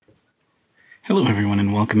Hello, everyone,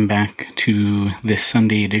 and welcome back to this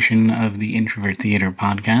Sunday edition of the Introvert Theater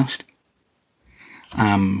podcast.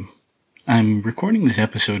 I'm recording this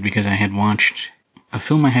episode because I had watched a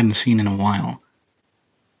film I hadn't seen in a while,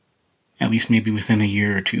 at least maybe within a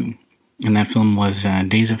year or two, and that film was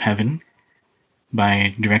Days of Heaven,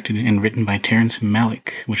 directed and written by Terrence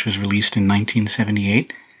Malick, which was released in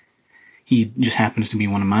 1978. He just happens to be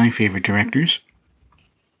one of my favorite directors.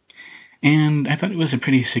 And I thought it was a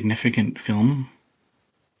pretty significant film.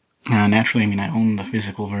 Naturally, I own the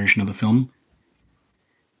physical version of the film.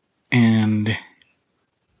 And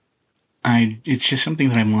it's just something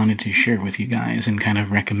that I wanted to share with you guys and kind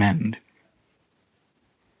of recommend.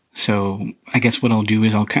 So, I guess what I'll do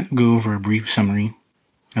is I'll kind of go over a brief summary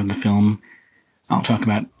of the film. I'll talk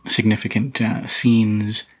about significant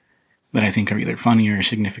scenes that I think are either funny or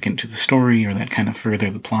significant to the story or that kind of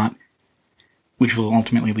further the plot, which will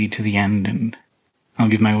ultimately lead to the end, and I'll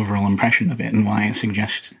give my overall impression of it and why I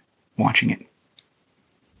suggest watching it.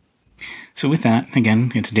 So with that,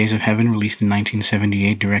 again, it's Days of Heaven, released in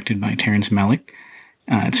 1978, directed by Terrence Malick.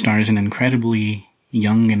 It stars an incredibly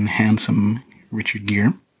young and handsome Richard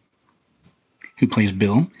Gere, who plays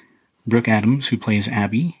Bill, Brooke Adams, who plays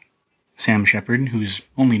Abby, Sam Shepard, who's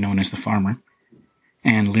only known as the farmer,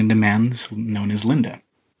 and Linda Manns, known as Linda.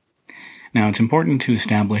 Now, it's important to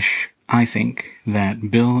establish, I think,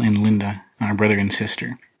 that Bill and Linda are brother and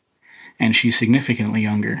sister, and she's significantly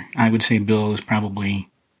younger. I would say Bill is probably,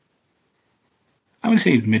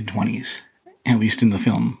 mid-20s, at least in the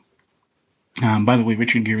film. By the way,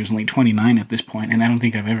 Richard Gere is only 29 at this point, and I don't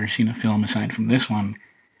think I've ever seen a film aside from this one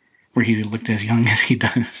where he looked as young as he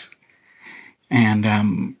does.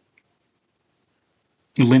 And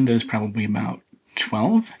Linda is probably about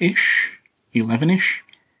 12-ish, 11-ish.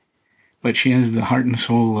 But she has the heart and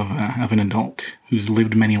soul of an adult who's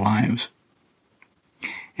lived many lives.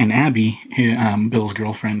 And Abby, Bill's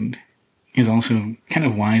girlfriend, is also kind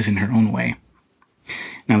of wise in her own way.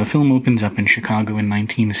 Now, the film opens up in Chicago in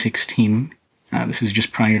 1916. This is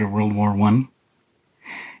just prior to World War I.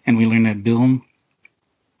 And we learn that Bill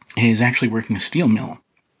is actually working a steel mill.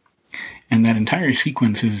 And that entire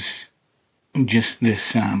sequence is just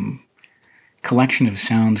this collection of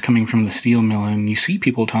sounds coming from the steel mill, and you see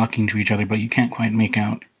people talking to each other, but you can't quite make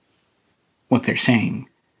out what they're saying.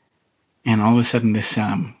 And all of a sudden, this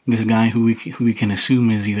guy who we can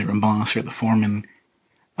assume is either a boss or the foreman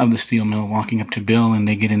of the steel mill walking up to Bill, and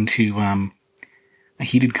they get into a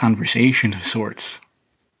heated conversation of sorts,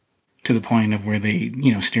 to the point of where they,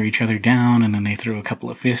 stare each other down, and then they throw a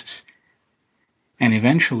couple of fists. And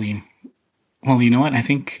eventually, well, you know what? I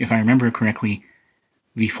think, if I remember correctly,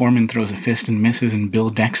 the foreman throws a fist and misses, and Bill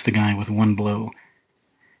decks the guy with one blow.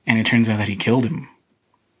 And it turns out that he killed him.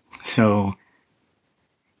 So,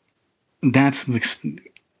 that's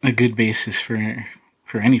a good basis for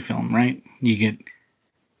any film, right? You get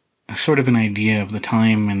a sort of an idea of the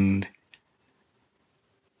time and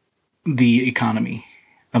the economy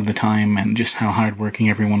of the time and just how hardworking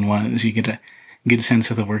everyone was. You get a good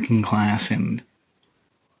sense of the working class, and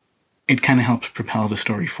it kind of helps propel the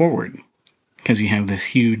story forward. Because you have this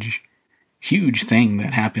huge, huge thing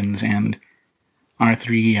that happens, and our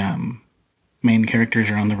three main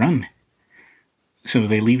characters are on the run. So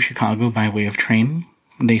they leave Chicago by way of train.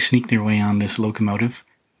 They sneak their way on this locomotive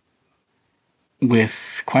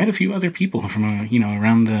with quite a few other people from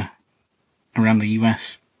around the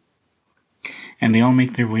U.S. And they all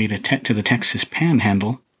make their way to the Texas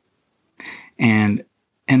Panhandle and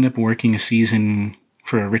end up working a season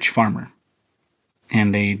for a rich farmer.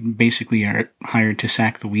 And they basically are hired to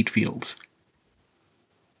sack the wheat fields.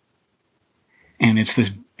 And it's this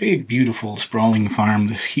big, beautiful, sprawling farm,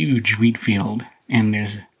 this huge wheat field, and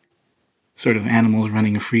there's sort of animals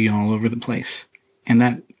running free all over the place. And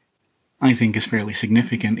that, I think, is fairly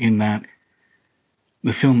significant in that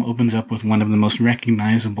the film opens up with one of the most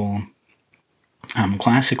recognizable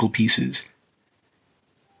classical pieces,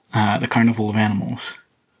 the Carnival of Animals.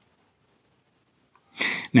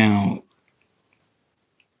 Now,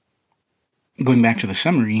 going back to the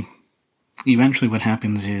summary, eventually what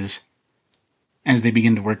happens is, as they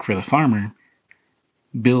begin to work for the farmer,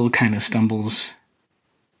 Bill kind of stumbles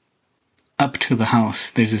up to the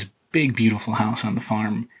house. There's this big, beautiful house on the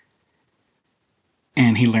farm,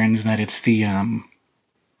 and he learns that it's that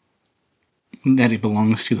it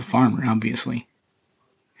belongs to the farmer, obviously.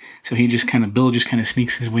 So Bill just kind of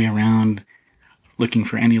sneaks his way around, looking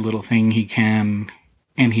for any little thing he can,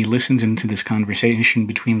 and he listens into this conversation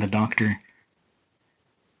between the doctor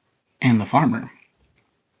and the farmer.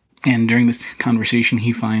 And during this conversation,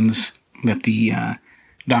 he finds that the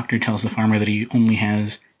doctor tells the farmer that he only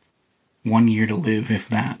has 1 year to live, if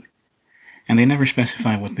that. And they never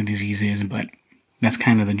specify what the disease is, but that's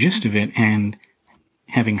kind of the gist of it. And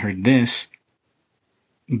having heard this,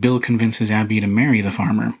 Bill convinces Abby to marry the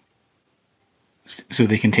farmer so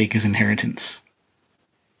they can take his inheritance.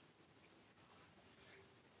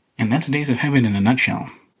 And that's Days of Heaven in a nutshell.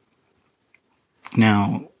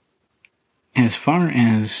 Now, as far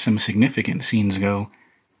as some significant scenes go,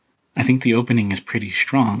 I think the opening is pretty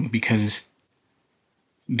strong because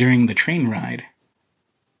during the train ride,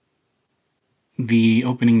 the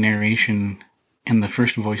opening narration and the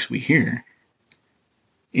first voice we hear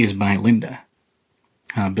is by Linda,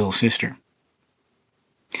 Bill's sister.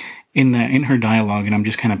 In her dialogue, and I'm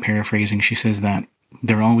just kind of paraphrasing, she says that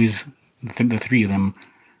they're always, the three of them,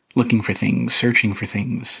 looking for things, searching for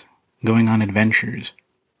things, going on adventures.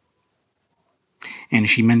 And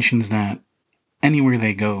she mentions that anywhere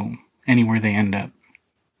they go, anywhere they end up,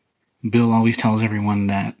 Bill always tells everyone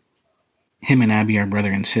that him and Abby are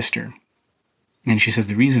brother and sister. And she says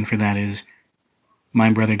the reason for that is,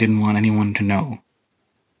 my brother didn't want anyone to know.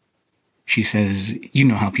 She says, you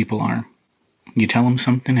know how people are. You tell them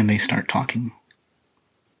something and they start talking.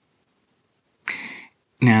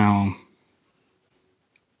 Now,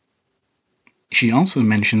 she also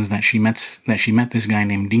mentions that she met this guy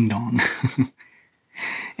named Ding Dong.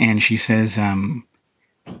 And she says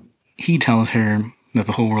he tells her that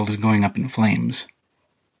the whole world is going up in flames.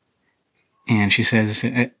 And she says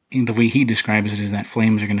the way he describes it is that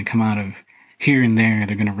flames are going to come out of here and there.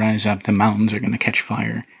 They're going to rise up. The mountains are going to catch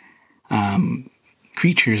fire.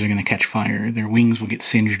 Creatures are going to catch fire. Their wings will get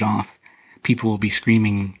singed off. People will be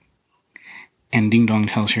screaming. And Ding Dong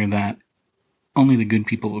tells her that only the good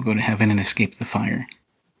people will go to heaven and escape the fire.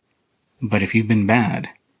 But if you've been bad,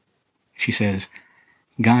 she says,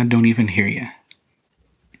 God don't even hear you.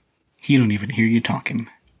 He don't even hear you talking.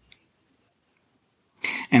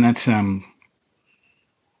 And that's,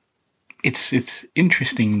 it's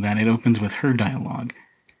interesting that it opens with her dialogue.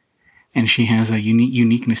 And she has a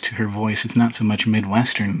uniqueness to her voice. It's not so much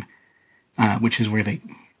Midwestern, which is where they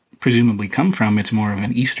presumably come from. It's more of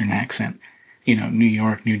an Eastern accent. You know, New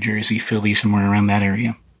York, New Jersey, Philly, somewhere around that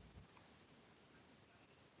area.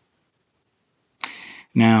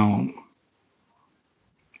 Now,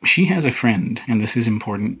 she has a friend, and this is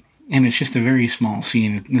important, and it's just a very small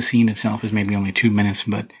scene. The scene itself is maybe only 2 minutes,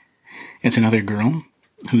 but it's another girl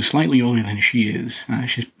who's slightly older than she is.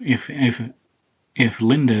 If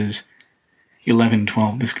Linda's 11,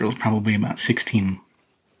 12, this girl's probably about 16.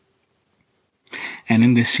 And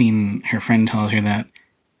in this scene, her friend tells her that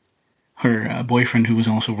her boyfriend, who was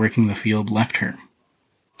also working the field, left her.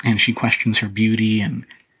 And she questions her beauty, and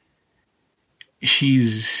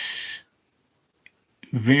she's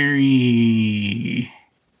very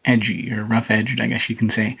edgy, or rough-edged, I guess you can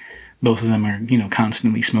say. Both of them are,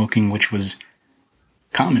 constantly smoking, which was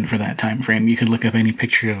common for that time frame. You could look up any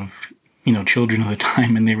picture of, children of the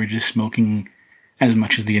time, and they were just smoking as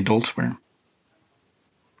much as the adults were.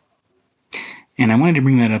 And I wanted to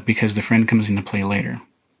bring that up because the friend comes into play later.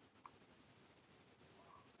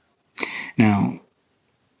 Now,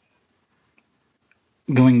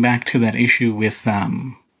 going back to that issue with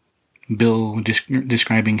Bill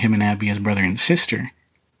describing him and Abby as brother and sister,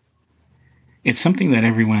 it's something that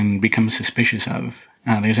everyone becomes suspicious of.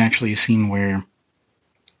 There's actually a scene where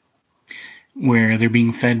they're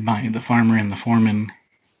being fed by the farmer and the foreman,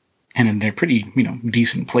 and they're pretty,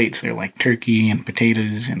 decent plates. They're like turkey and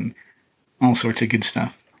potatoes and all sorts of good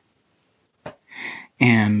stuff.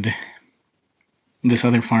 And this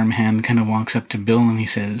other farmhand kind of walks up to Bill and he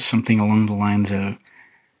says something along the lines of,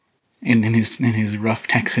 in his rough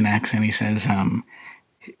Texan accent, he says,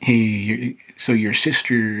 hey, so your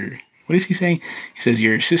sister, what does he say? He says,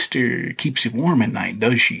 your sister keeps you warm at night,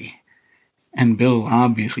 does she? And Bill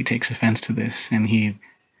obviously takes offense to this, and he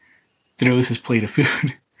throws his plate of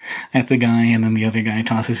food at the guy, and then the other guy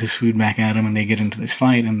tosses his food back at him, and they get into this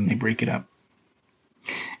fight, and they break it up.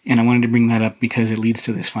 And I wanted to bring that up because it leads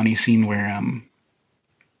to this funny scene where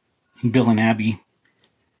Bill and Abby,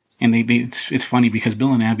 and it's funny because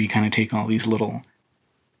Bill and Abby kind of take all these little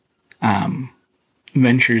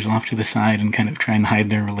ventures off to the side and kind of try and hide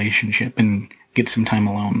their relationship and get some time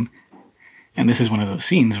alone. And this is one of those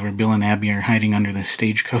scenes where Bill and Abby are hiding under the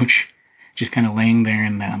stagecoach, just kind of laying there,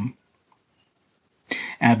 and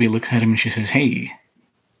Abby looks at him and she says, hey.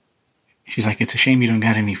 She's like, it's a shame you don't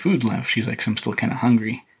got any food left. She's like, so I'm still kind of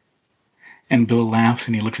hungry. And Bill laughs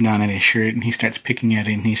and he looks down at his shirt and he starts picking at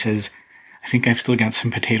it and he says, I think I've still got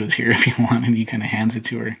some potatoes here if you want, and he kind of hands it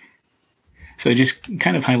to her. So it just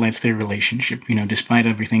kind of highlights their relationship, despite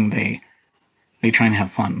everything, they try and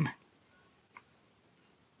have fun.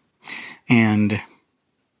 And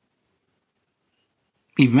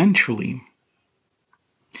eventually,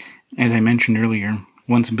 as I mentioned earlier,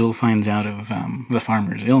 once Bill finds out of the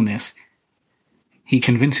farmer's illness, he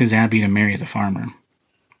convinces Abby to marry the farmer.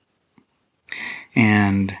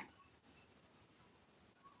 And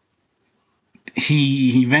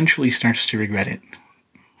he eventually starts to regret it.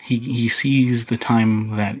 He sees the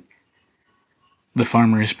time that the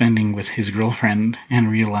farmer is spending with his girlfriend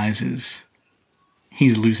and realizes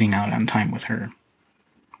he's losing out on time with her.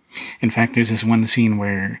 In fact, there's this one scene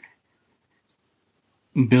where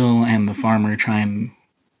Bill and the farmer try and,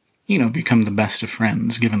 become the best of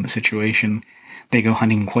friends, given the situation. They go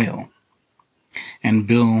hunting quail. And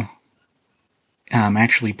Bill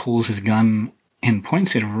actually pulls his gun and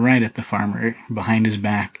points it right at the farmer behind his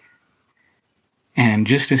back. And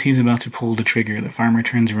just as he's about to pull the trigger, the farmer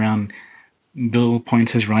turns around, Bill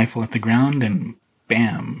points his rifle at the ground, and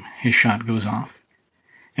bam, his shot goes off.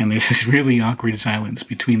 And there's this really awkward silence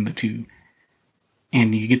between the two.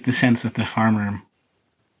 And you get the sense that the farmer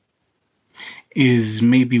is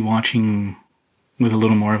maybe watching with a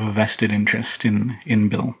little more of a vested interest in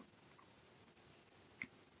Bill.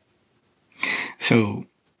 So,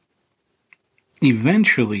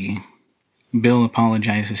 eventually, Bill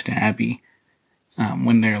apologizes to Abby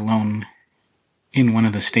when they're alone in one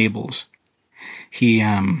of the stables. He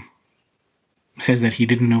says that he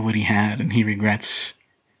didn't know what he had, and he regrets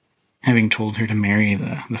having told her to marry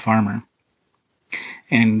the farmer.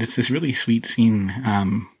 And it's this really sweet scene,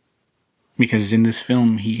 because in this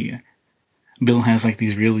film, Bill has like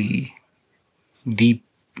these really deep,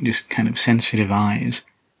 just kind of sensitive eyes.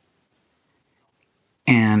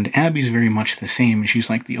 And Abby's very much the same. She's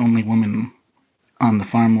like the only woman on the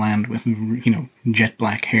farmland with, jet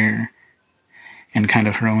black hair and kind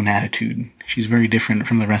of her own attitude. She's very different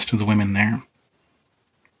from the rest of the women there.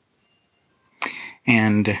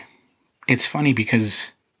 And it's funny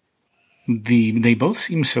because they both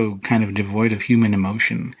seem so kind of devoid of human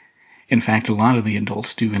emotion. In fact, a lot of the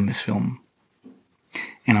adults do in this film.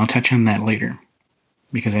 And I'll touch on that later,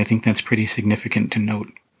 because I think that's pretty significant to note.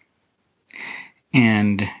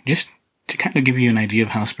 And just to kind of give you an idea of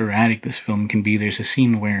how sporadic this film can be, there's a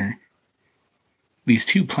scene where these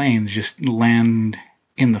two planes just land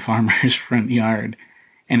in the farmer's front yard,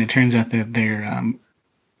 and it turns out that they're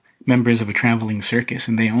members of a traveling circus,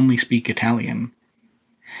 and they only speak Italian.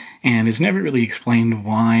 And it's never really explained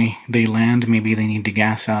why they land. Maybe they need to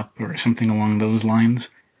gas up or something along those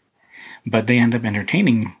lines. But they end up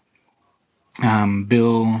entertaining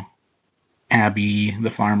Bill, Abby,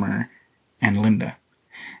 the farmer, and Linda.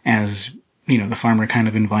 As, the farmer kind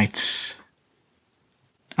of invites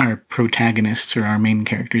our protagonists or our main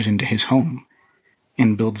characters into his home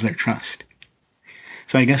and builds their trust.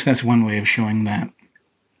 So I guess that's one way of showing that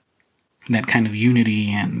kind of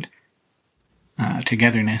unity and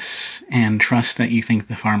togetherness and trust that you think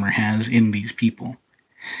the farmer has in these people.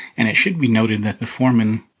 And it should be noted that the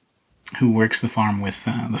foreman who works the farm with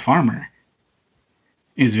the farmer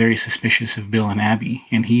is very suspicious of Bill and Abby,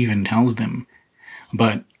 and he even tells them.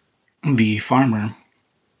 But the farmer,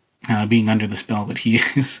 being under the spell that he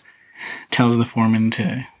is, tells the foreman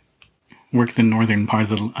to work the northern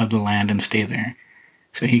part of the land and stay there.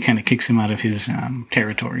 So he kind of kicks him out of his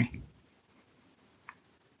territory.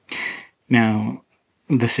 Now,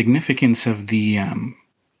 the significance of the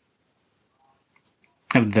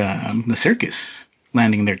circus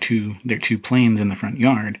landing their two planes in the front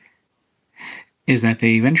yard is that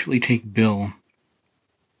they eventually take Bill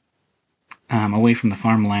away from the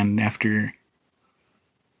farmland after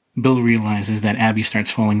Bill realizes that Abby starts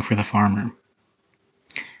falling for the farmer.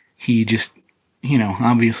 He just,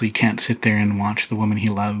 obviously can't sit there and watch the woman he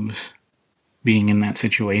loves being in that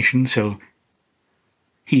situation, so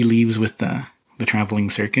he leaves with the traveling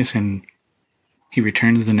circus, and he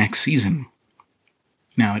returns the next season.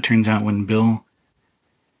 Now, it turns out when Bill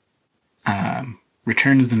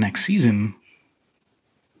returns the next season,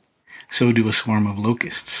 so do a swarm of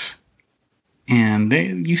locusts. And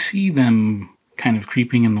you see them kind of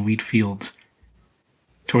creeping in the wheat fields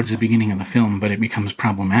towards the beginning of the film, but it becomes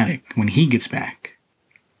problematic when he gets back.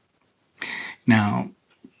 Now,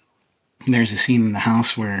 there's a scene in the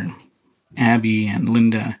house where Abby and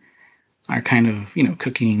Linda are kind of,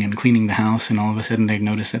 cooking and cleaning the house, and all of a sudden they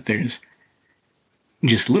notice that there's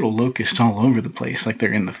just little locusts all over the place. Like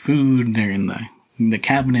they're in the food, they're in the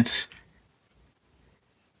cabinets.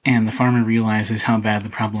 And the farmer realizes how bad the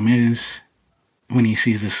problem is when he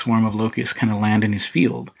sees this swarm of locusts kind of land in his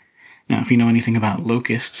field. Now, if you know anything about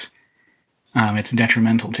locusts, it's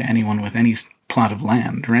detrimental to anyone with any plot of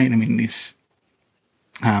land, right? I mean, these...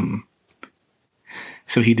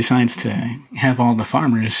 So he decides to have all the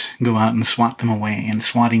farmers go out and swat them away, and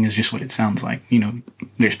swatting is just what it sounds like.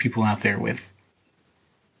 There's people out there with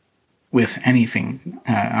with anything,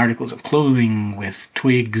 articles of clothing, with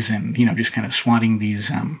twigs, and, just kind of swatting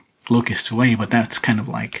these locusts away. But that's kind of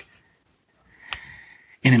like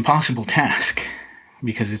an impossible task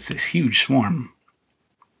because it's this huge swarm.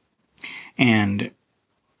 And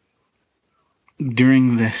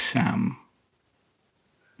during this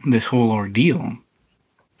this whole ordeal,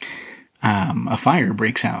 a fire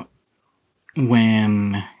breaks out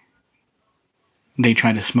when they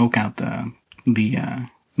try to smoke out the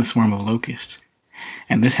swarm of locusts.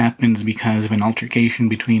 And this happens because of an altercation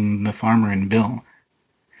between the farmer and Bill.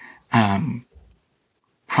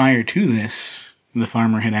 Prior to this, the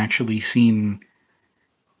farmer had actually seen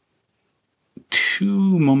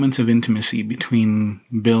 2 moments of intimacy between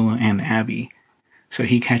Bill and Abby. So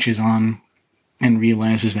he catches on and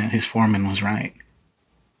realizes that his foreman was right.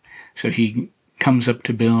 So he comes up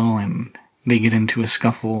to Bill and they get into a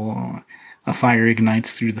scuffle. A fire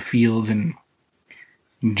ignites through the fields, and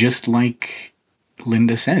just like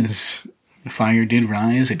Linda says, the fire did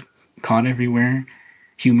rise. It caught everywhere.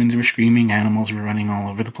 Humans were screaming. Animals were running all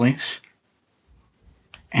over the place.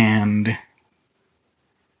 And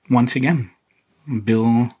once again,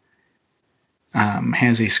 Bill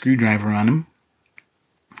has a screwdriver on him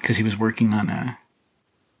because he was working on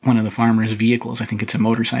one of the farmer's vehicles. I think it's a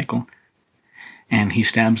motorcycle. And he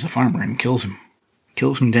stabs the farmer and kills him.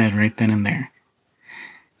 Kills him dead right then and there.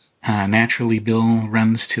 Naturally, Bill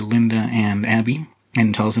runs to Linda and Abby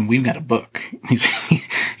and tells them, we've got a book.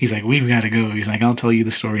 He's like, we've got to go. He's like, I'll tell you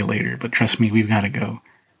the story later, but trust me, we've got to go.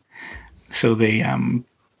 So they,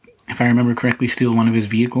 if I remember correctly, steal one of his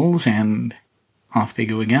vehicles and off they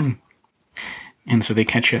go again. And so they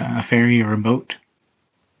catch a ferry or a boat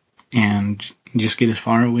and just get as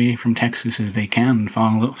far away from Texas as they can,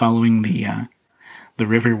 following the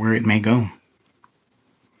river where it may go.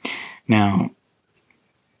 Now,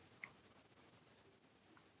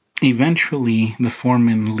 eventually the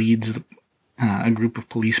foreman leads a group of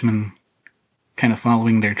policemen kind of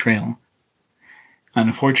following their trail.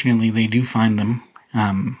 Unfortunately, they do find them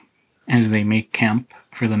as they make camp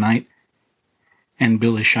for the night, and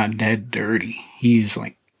Bill is shot dead dirty. He's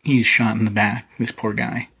shot in the back, this poor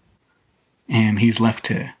guy. And he's left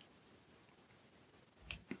to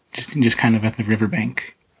just kind of at the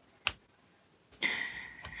riverbank.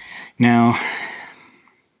 Now,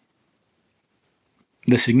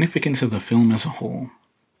 the significance of the film as a whole.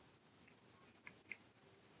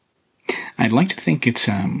 I'd like to think it's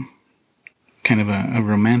kind of a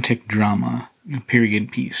romantic drama, a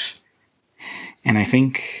period piece. And I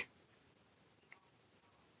think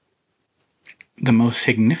the most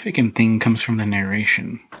significant thing comes from the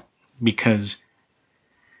narration, because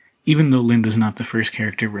even though Linda's not the first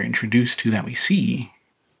character we're introduced to that we see,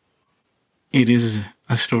 it is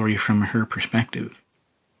a story from her perspective.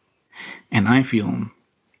 And I feel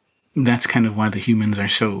that's kind of why the humans are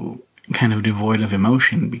so kind of devoid of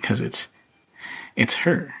emotion, because it's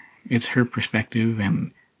her. It's her perspective,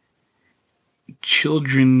 and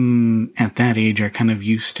children at that age are kind of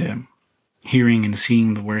used to hearing and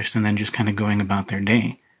seeing the worst and then just kind of going about their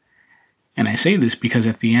day. And I say this because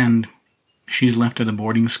at the end, she's left at a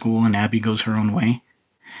boarding school and Abby goes her own way.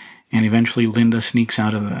 And eventually Linda sneaks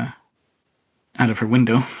out of her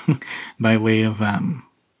window by way of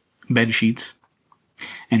bed sheets.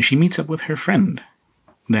 And she meets up with her friend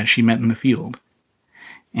that she met in the field.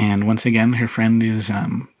 And once again, her friend is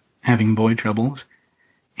having boy troubles.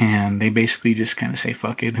 And they basically just kind of say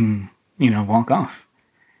fuck it and, walk off.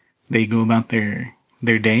 They go about their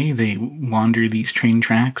day. They wander these train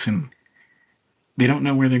tracks and they don't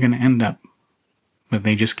know where they're going to end up. But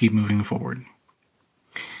they just keep moving forward.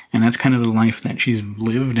 And that's kind of the life that she's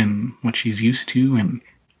lived and what she's used to. And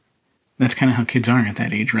that's kind of how kids are at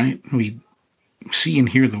that age, right? We see and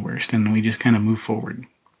hear the worst and we just kind of move forward.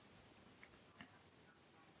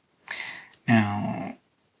 Now,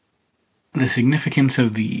 the significance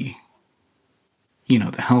of the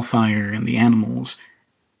hellfire and the animals,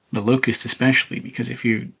 the locusts especially, because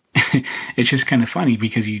it's just kind of funny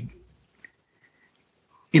because in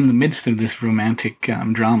the midst of this romantic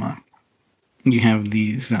drama, you have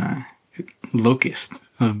these locusts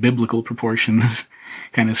of biblical proportions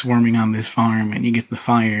kind of swarming on this farm, and you get the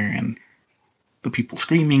fire and the people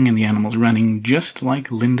screaming and the animals running, just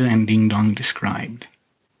like Linda and Ding Dong described.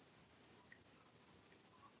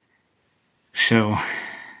 So,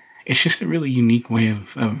 it's just a really unique way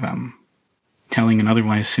of telling an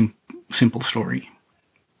otherwise simple story.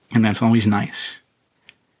 And that's always nice.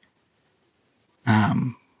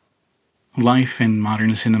 Life in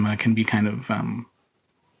modern cinema can be kind of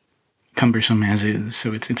cumbersome as is,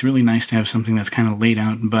 so it's really nice to have something that's kind of laid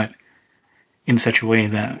out, but in such a way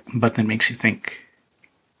that makes you think.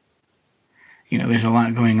 there's a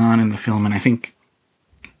lot going on in the film, and I think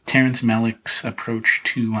Terrence Malick's approach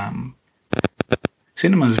to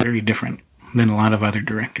cinema is very different than a lot of other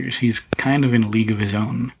directors. He's kind of in a league of his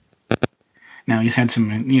own. Now, he's had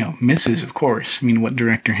some, misses, of course. I mean, what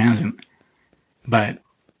director hasn't? But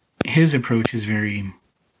his approach is very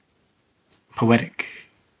poetic,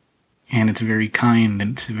 and it's very kind,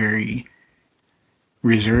 and it's very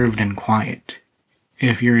reserved and quiet.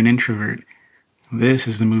 If you're an introvert, this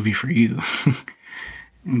is the movie for you.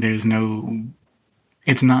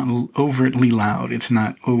 It's not overtly loud, it's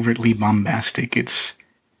not overtly bombastic, it's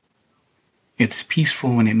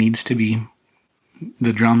peaceful when it needs to be.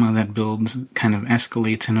 The drama that builds kind of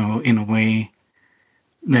escalates in a way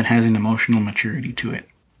that has an emotional maturity to it.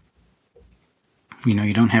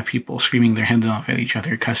 You don't have people screaming their heads off at each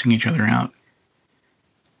other, cussing each other out.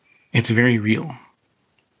 It's very real.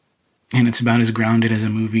 And it's about as grounded as a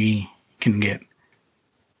movie can get.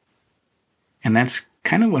 And that's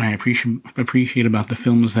kind of what I appreciate about the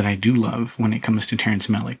films that I do love when it comes to Terrence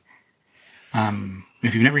Malick.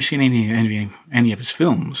 If you've never seen any of his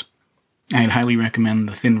films, I'd highly recommend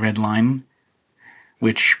The Thin Red Line,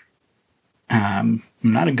 which I'm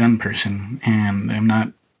not a gun person, and I'm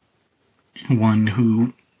not one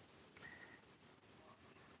who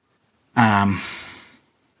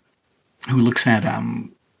looks at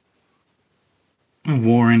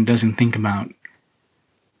war and doesn't think about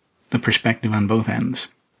the perspective on both ends.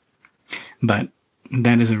 But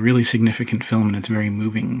that is a really significant film, and it's very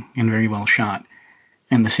moving and very well shot.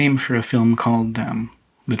 And the same for a film called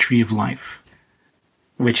The Tree of Life,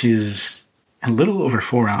 which is a little over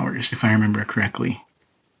 4 hours, if I remember correctly.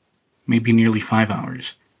 Maybe nearly 5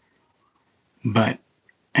 hours. But,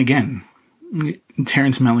 again,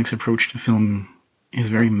 Terrence Malick's approach to film is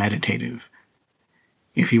very meditative.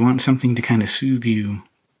 If you want something to kind of soothe you,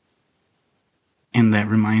 and that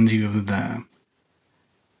reminds you of the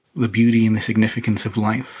beauty and the significance of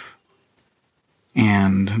life,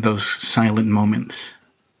 and those silent moments,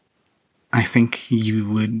 I think you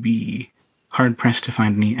would be hard-pressed to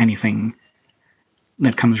find anything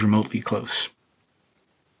that comes remotely close.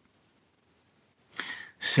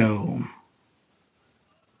 So,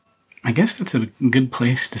 I guess that's a good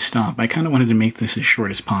place to stop. I kind of wanted to make this as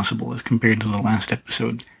short as possible as compared to the last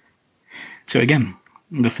episode. So again,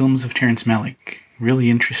 the films of Terrence Malick, really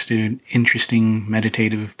interesting,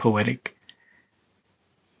 meditative, poetic,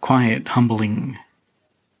 quiet, humbling,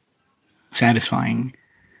 satisfying.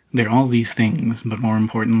 They're all these things, but more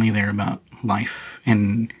importantly, they're about life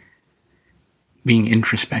and being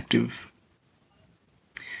introspective.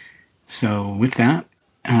 So with that,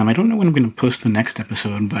 I don't know when I'm going to post the next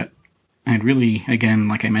episode, but I'd really, again,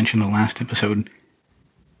 like I mentioned in the last episode,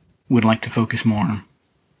 would like to focus more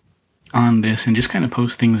on this and just kind of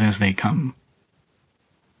post things as they come.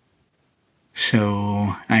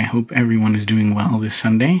 So I hope everyone is doing well this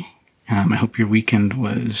Sunday. I hope your weekend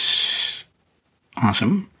was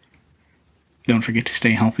awesome. Don't forget to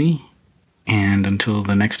stay healthy, and until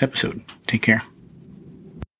the next episode, take care.